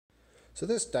So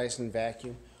this Dyson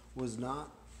vacuum was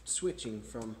not switching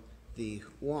from the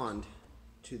wand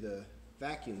to the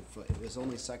vacuum foot. It was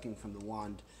only sucking from the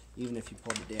wand even if you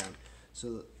pulled it down.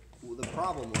 So the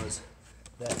problem was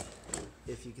that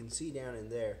if you can see down in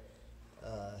there,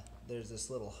 there's this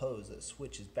little hose that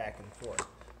switches back and forth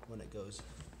when it goes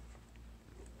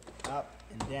up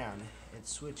and down. It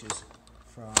switches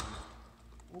from,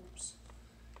 oops,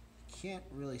 can't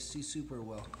really see super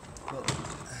well, but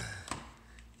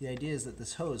the idea is that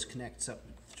this hose connects up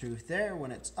through there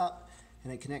when it's up,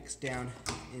 and it connects down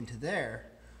into there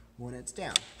when it's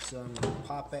down. So I'm going to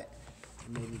pop it,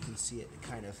 and maybe you can see it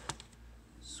kind of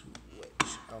switch.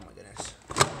 Oh my goodness.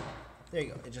 There you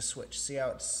go, it just switched. See how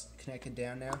it's connected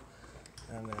down now?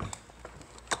 And I'm going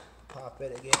to pop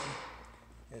it again,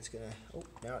 and it's going to, oh,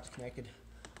 now it's connected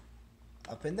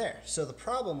up in there. So the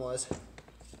problem is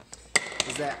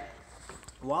that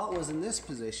while it was in this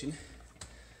position,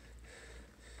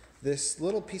 this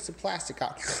little piece of plastic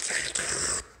got,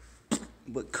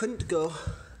 but couldn't go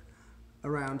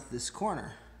around this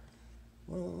corner.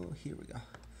 Well, here we go.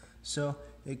 So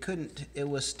it couldn't, it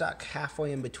was stuck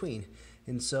halfway in between,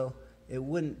 and so it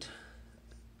wouldn't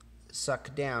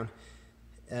suck down.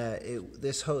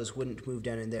 This hose wouldn't move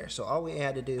down in there. So all we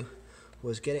had to do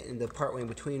was get it in the partway in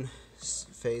between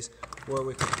phase where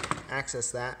we could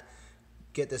access that,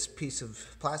 get this piece of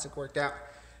plastic worked out,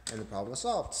 and the problem was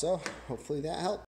solved. So hopefully that helped.